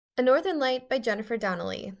A Northern Light by Jennifer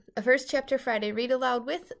Donnelly, a first chapter Friday read aloud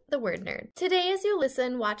with the Word Nerd. Today as you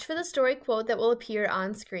listen, watch for the story quote that will appear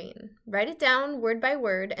on screen. Write it down word by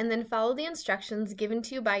word and then follow the instructions given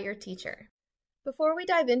to you by your teacher. Before we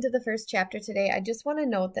dive into the first chapter today, I just want to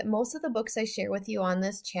note that most of the books I share with you on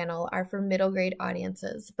this channel are for middle grade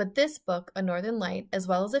audiences, but this book, A Northern Light, as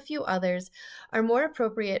well as a few others, are more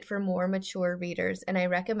appropriate for more mature readers, and I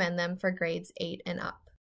recommend them for grades 8 and up.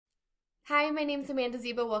 Hi, my name is Amanda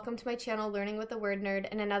Zieba. Welcome to my channel, Learning with the Word Nerd,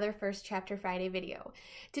 and another First Chapter Friday video.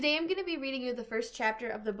 Today I'm going to be reading you the first chapter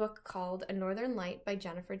of the book called A Northern Light by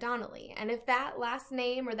Jennifer Donnelly. And if that last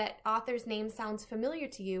name or that author's name sounds familiar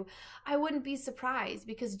to you, I wouldn't be surprised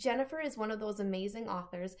because Jennifer is one of those amazing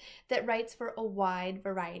authors that writes for a wide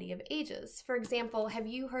variety of ages. For example, have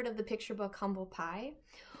you heard of the picture book Humble Pie?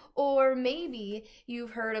 Or maybe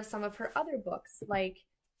you've heard of some of her other books like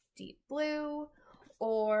Deep Blue,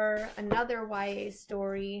 or another YA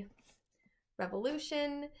story,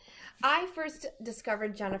 Revolution. I first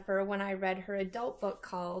discovered Jennifer when I read her adult book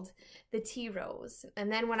called The Tea Rose.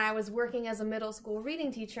 And then when I was working as a middle school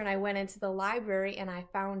reading teacher and I went into the library and I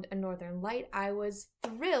found A Northern Light, I was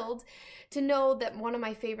thrilled to know that one of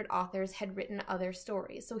my favorite authors had written other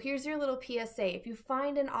stories. So here's your little PSA. If you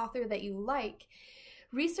find an author that you like,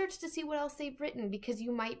 research to see what else they've written because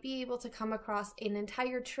you might be able to come across an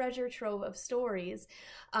entire treasure trove of stories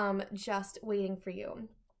just waiting for you.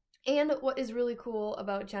 And what is really cool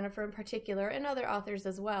about Jennifer in particular, and other authors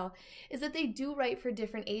as well, is that they do write for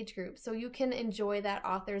different age groups. So you can enjoy that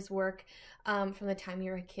author's work from the time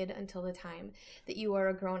you're a kid until the time that you are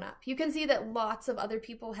a grown-up. You can see that lots of other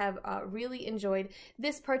people have really enjoyed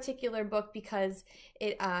this particular book because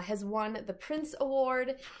it has won the Printz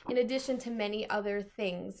Award in addition to many other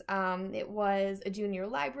things. It was a Junior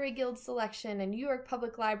Library Guild selection, a New York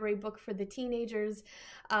Public Library book for the teenagers,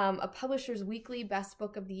 a Publisher's Weekly Best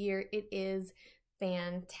Book of the Year. It is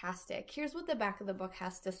fantastic. Here's what the back of the book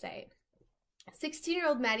has to say.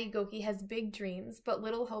 16-year-old Mattie Gokey has big dreams, but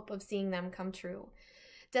little hope of seeing them come true.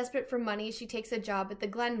 Desperate for money, she takes a job at the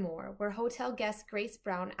Glenmore, where hotel guest Grace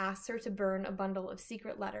Brown asks her to burn a bundle of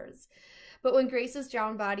secret letters. But when Grace's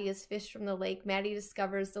drowned body is fished from the lake, Maddie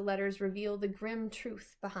discovers the letters reveal the grim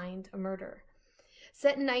truth behind a murder.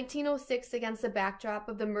 Set in 1906 against the backdrop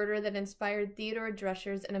of the murder that inspired Theodore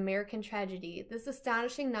Dreiser's An American Tragedy, this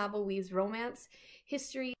astonishing novel weaves romance,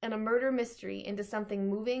 history, and a murder mystery into something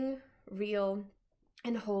moving, real,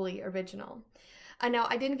 and wholly original. Now,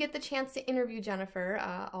 I didn't get the chance to interview Jennifer,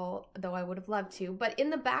 although I would have loved to, but in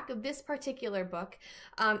the back of this particular book,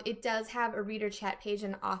 it does have a reader chat page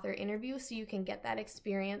and author interview, so you can get that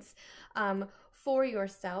experience for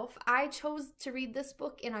yourself. I chose to read this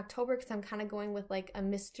book in October because I'm kind of going with like a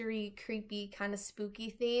mystery, creepy, kind of spooky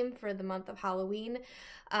theme for the month of Halloween,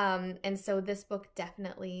 and so this book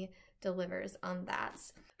definitely delivers on that.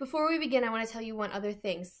 Before we begin, I want to tell you one other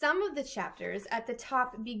thing. Some of the chapters at the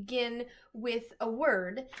top begin with a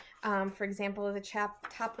word. For example, at the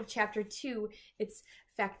top of chapter 2, it's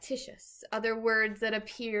factitious. Other words that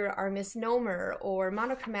appear are misnomer or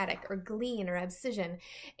monochromatic or glean or abscission.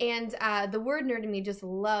 And the word nerd in me just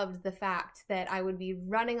loved the fact that I would be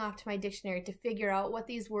running off to my dictionary to figure out what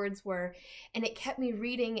these words were, and it kept me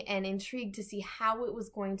reading and intrigued to see how it was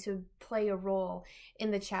going to play a role in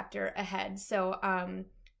the chapter ahead. So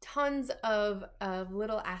tons of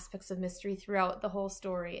little aspects of mystery throughout the whole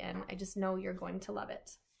story, and I just know you're going to love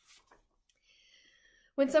it.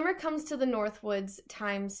 When summer comes to the Northwoods,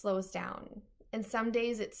 time slows down, and some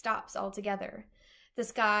days it stops altogether. The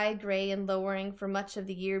sky, gray and lowering for much of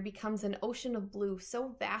the year, becomes an ocean of blue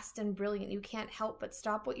so vast and brilliant you can't help but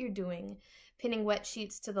stop what you're doing, pinning wet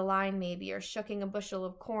sheets to the line maybe, or shucking a bushel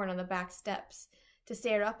of corn on the back steps, to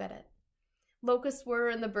stare up at it. Locusts whir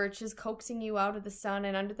in the birches, coaxing you out of the sun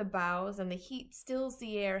and under the boughs, and the heat stills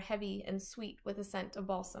the air heavy and sweet with a scent of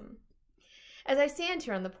balsam. As I stand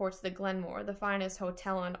here on the porch of the Glenmore, the finest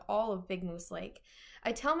hotel on all of Big Moose Lake,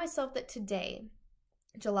 I tell myself that today,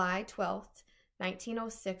 July 12th,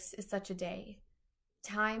 1906, is such a day.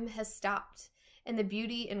 Time has stopped, and the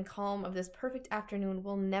beauty and calm of this perfect afternoon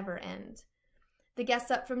will never end. The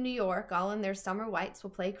guests up from New York, all in their summer whites,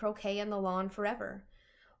 will play croquet on the lawn forever.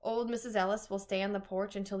 Old Mrs. Ellis will stay on the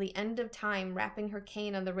porch until the end of time, rapping her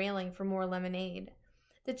cane on the railing for more lemonade.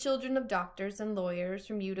 The children of doctors and lawyers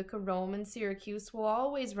from Utica, Rome, and Syracuse will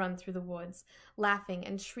always run through the woods, laughing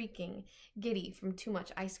and shrieking, giddy from too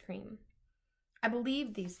much ice cream. I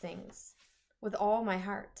believe these things with all my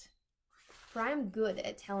heart, for I am good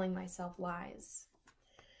at telling myself lies.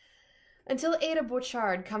 Until Ada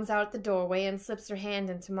Bouchard comes out at the doorway and slips her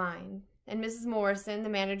hand into mine, and Mrs. Morrison, the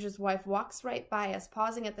manager's wife, walks right by us,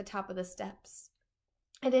 pausing at the top of the steps.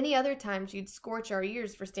 At any other time, she'd scorch our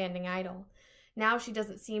ears for standing idle. Now she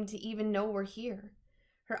doesn't seem to even know we're here.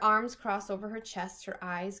 Her arms cross over her chest, her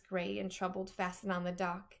eyes, gray and troubled, fasten on the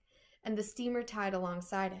dock, and the steamer tied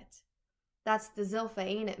alongside it. "That's the Zilpha,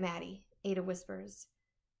 ain't it, Maddie?" Ada whispers.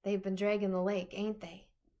 "They've been dragging the lake, ain't they?"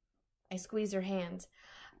 I squeeze her hand.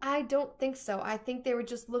 "I don't think so. I think they were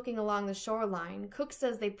just looking along the shoreline. Cook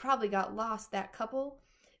says they probably got lost, that couple.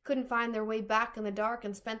 Couldn't find their way back in the dark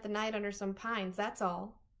and spent the night under some pines, that's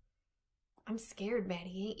all." "I'm scared,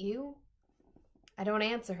 Maddie, ain't you?" I don't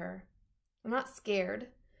answer her. I'm not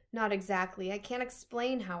scared. Not exactly. I can't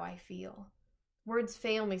explain how I feel. Words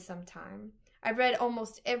fail me sometime. I've read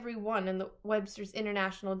almost every one in the Webster's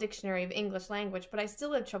International Dictionary of English Language, but I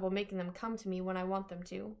still have trouble making them come to me when I want them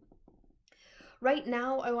to. Right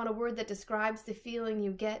now, I want a word that describes the feeling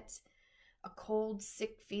you get, a cold,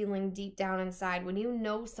 sick feeling deep down inside when you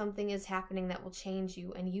know something is happening that will change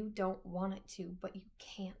you and you don't want it to, but you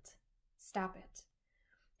can't stop it.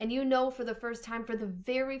 And you know for the first time, for the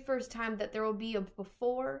very first time, that there will be a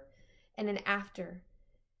before and an after,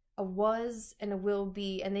 a was and a will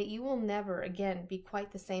be, and that you will never again be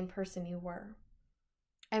quite the same person you were.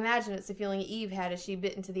 I imagine it's the feeling Eve had as she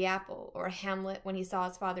bit into the apple, or Hamlet when he saw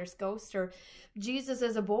his father's ghost, or Jesus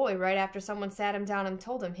as a boy right after someone sat him down and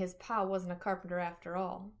told him his pa wasn't a carpenter after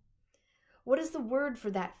all. What is the word for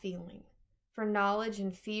that feeling? For knowledge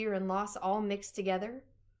and fear and loss all mixed together?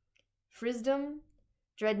 Frisdom?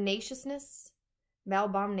 Dreadnatiousness?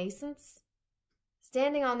 Malbomnascence?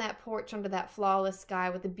 Standing on that porch under that flawless sky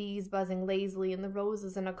with the bees buzzing lazily and the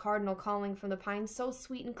roses and a cardinal calling from the pines so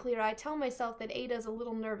sweet and clear, I tell myself that Ada is a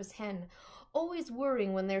little nervous hen, always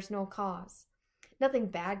worrying when there's no cause. Nothing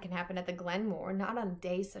bad can happen at the Glenmore, not on a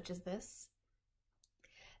day such as this.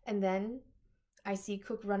 And then I see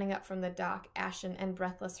Cook running up from the dock, ashen and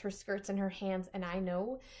breathless, her skirts in her hands, and I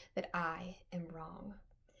know that I am wrong.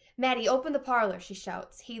 "Maddie, open the parlor," she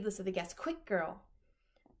shouts, heedless of the guests. "Quick, girl."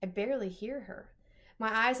 I barely hear her.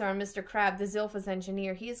 My eyes are on Mr. Crabbe, the Zilpha's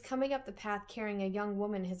engineer. He is coming up the path carrying a young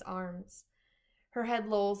woman in his arms. Her head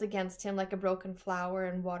lolls against him like a broken flower,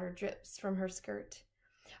 and water drips from her skirt.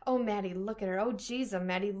 "Oh, Maddie, look at her. Oh, Jesus,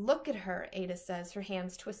 Maddie, look at her," Ada says, her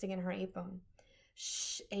hands twisting in her apron.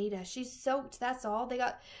 "Shh, Ada, she's soaked, that's all. They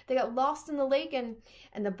got lost in the lake, and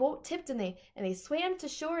the boat tipped, and they swam to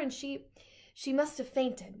shore, and she must have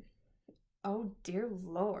fainted." "Oh, dear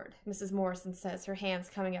Lord," Mrs. Morrison says, her hands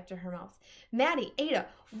coming up to her mouth. "Maddie, Ada,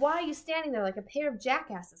 why are you standing there like a pair of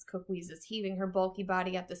jackasses?" Cook wheezes, heaving her bulky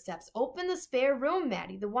body up the steps. "Open the spare room,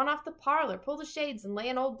 Maddie, the one off the parlor. Pull the shades and lay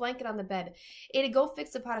an old blanket on the bed. Ada, go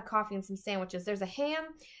fix a pot of coffee and some sandwiches. There's a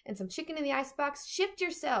ham and some chicken in the icebox. Shift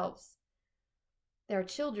yourselves." There are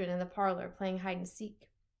children in the parlor playing hide and seek.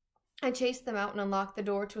 I chase them out and unlock the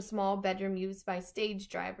door to a small bedroom used by stage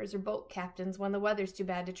drivers or boat captains when the weather's too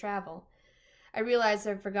bad to travel. I realize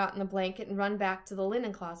I've forgotten the blanket and run back to the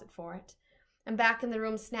linen closet for it. I'm back in the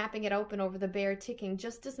room, snapping it open over the bare ticking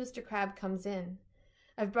just as Mr. Crabbe comes in.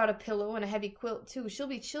 I've brought a pillow and a heavy quilt, too. She'll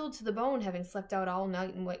be chilled to the bone, having slept out all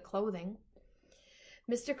night in wet clothing.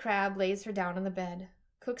 Mr. Crabbe lays her down on the bed.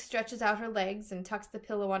 Cook stretches out her legs and tucks the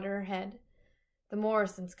pillow under her head. The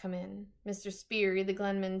Morrisons come in. Mr. Speary, the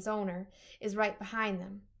Glenman's owner, is right behind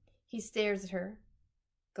them. He stares at her,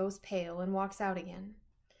 goes pale, and walks out again.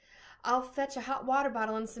 "I'll fetch a hot water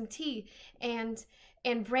bottle and some tea, and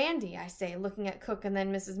brandy," I say, looking at Cook and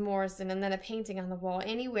then Mrs. Morrison and then a painting on the wall,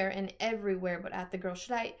 anywhere and everywhere but at the girl.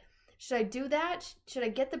 Should I do that? Should I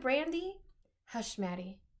get the brandy?" "Hush,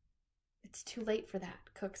 Maddie. It's too late for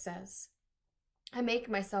that," Cook says. I make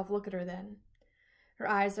myself look at her then. Her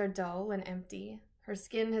eyes are dull and empty. Her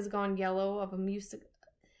skin has gone the yellow of a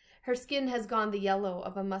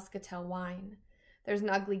muscatel wine. There's an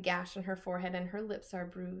ugly gash on her forehead, and her lips are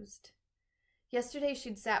bruised. Yesterday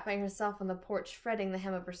she'd sat by herself on the porch, fretting the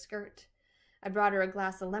hem of her skirt. I brought her a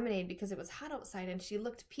glass of lemonade because it was hot outside, and she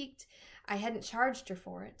looked piqued I hadn't charged her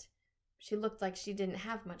for it. She looked like she didn't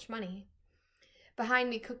have much money. Behind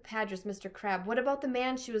me, Cook padders Mr. Crabbe. "What about the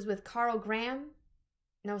man she was with, Carl Graham?"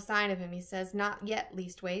 "No sign of him," he says. "Not yet,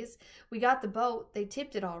 leastways. We got the boat. They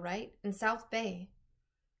tipped it all right, in South Bay."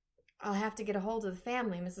 "I'll have to get a hold of the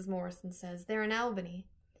family," Mrs. Morrison says. "They're in Albany."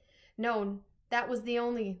 "No, that was the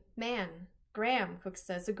only man. Graham," Cook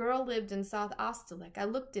says. "A girl lived in South Ostelick. I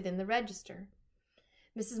looked it in the register."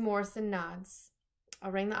 Mrs. Morrison nods.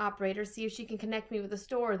 "I'll ring the operator, see if she can connect me with a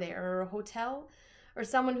store there, or a hotel, or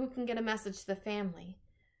someone who can get a message to the family.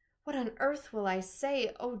 What on earth will I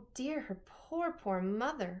say? Oh dear, her poor, poor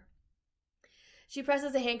mother." She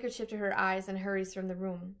presses a handkerchief to her eyes and hurries from the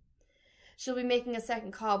room. "She'll be making a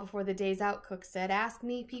second call before the day's out," Cook said. "Ask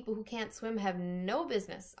me, people who can't swim have no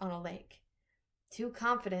business on a lake." Too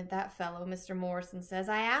confident, that fellow, Mr. Morrison says.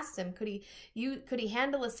 I asked him, could he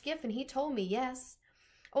handle a skiff, and he told me yes.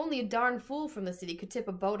 Only a darn fool from the city could tip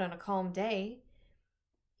a boat on a calm day.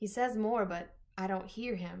 He says more, but I don't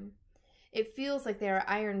hear him. It feels like there are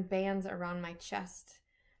iron bands around my chest.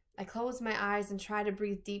 I close my eyes and try to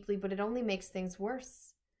breathe deeply, but it only makes things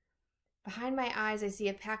worse. Behind my eyes, I see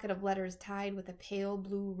a packet of letters tied with a pale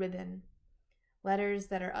blue ribbon. Letters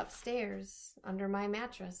that are upstairs, under my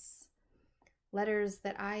mattress. Letters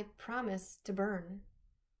that I promised to burn.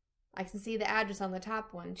 I can see the address on the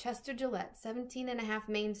top one, Chester Gillette, 17.5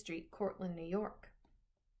 Main Street, Cortland, New York.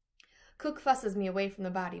 Cook fusses me away from the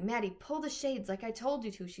body. Maddie, pull the shades like I told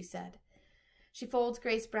you to, she said. She folds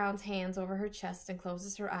Grace Brown's hands over her chest and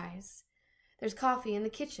closes her eyes. There's coffee in the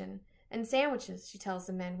kitchen, and sandwiches, she tells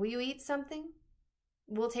the men. Will you eat something?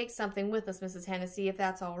 We'll take something with us, Mrs. Hennessy, if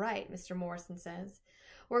that's all right, Mr. Morrison says.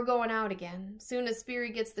 We're going out again. Soon as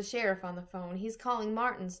Speary gets the sheriff on the phone. He's calling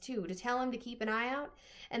Martin's, too, to tell him to keep an eye out,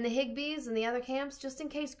 and the Higbees and the other camps, just in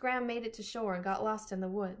case Graham made it to shore and got lost in the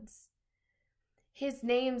woods. His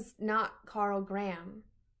name's not Carl Graham.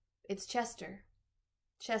 It's Chester.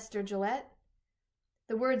 Chester Gillette?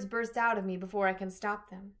 The words burst out of me before I can stop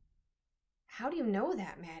them. How do you know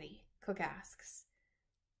that, Maddie? Cook asks.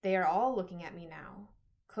 They are all looking at me now.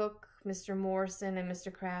 Cook, Mr. Morrison, and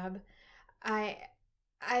Mr. Crabbe.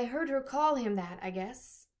 I heard her call him that, I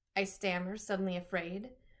guess, I stammer, suddenly afraid.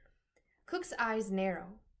 Cook's eyes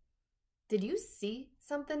narrow. Did you see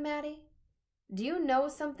something, Maddie? Do you know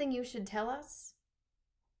something you should tell us?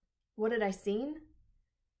 What had I seen?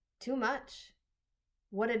 Too much.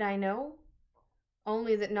 What did I know?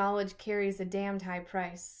 Only that knowledge carries a damned high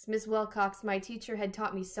price. Miss Wilcox, my teacher, had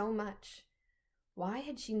taught me so much. Why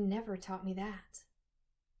had she never taught me that?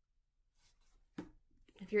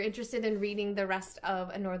 If you're interested in reading the rest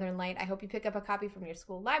of A Northern Light, I hope you pick up a copy from your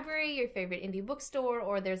school library, your favorite indie bookstore,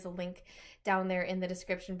 or there's a link down there in the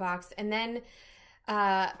description box. And then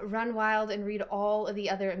run wild and read all of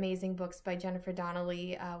the other amazing books by Jennifer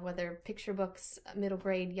Donnelly, whether picture books, middle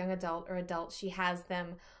grade, young adult, or adult. She has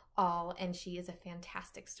them all, and she is a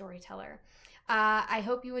fantastic storyteller. I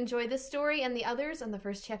hope you enjoy this story and the others on the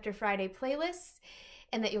First Chapter Friday playlist,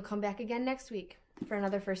 and that you'll come back again next week for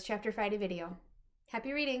another First Chapter Friday video.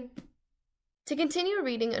 Happy reading! To continue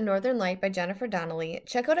reading A Northern Light by Jennifer Donnelly,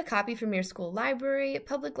 check out a copy from your school library,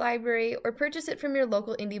 public library, or purchase it from your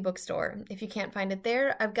local indie bookstore. If you can't find it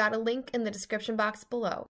there, I've got a link in the description box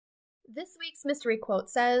below. This week's mystery quote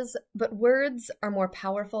says, "But words are more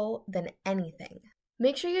powerful than anything."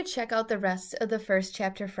 Make sure you check out the rest of the First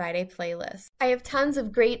Chapter Friday playlist. I have tons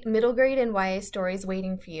of great middle grade and YA stories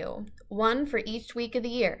waiting for you, one for each week of the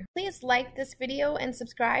year. Please like this video and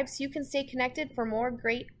subscribe so you can stay connected for more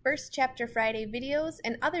great First Chapter Friday videos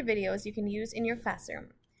and other videos you can use in your classroom.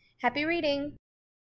 Happy reading!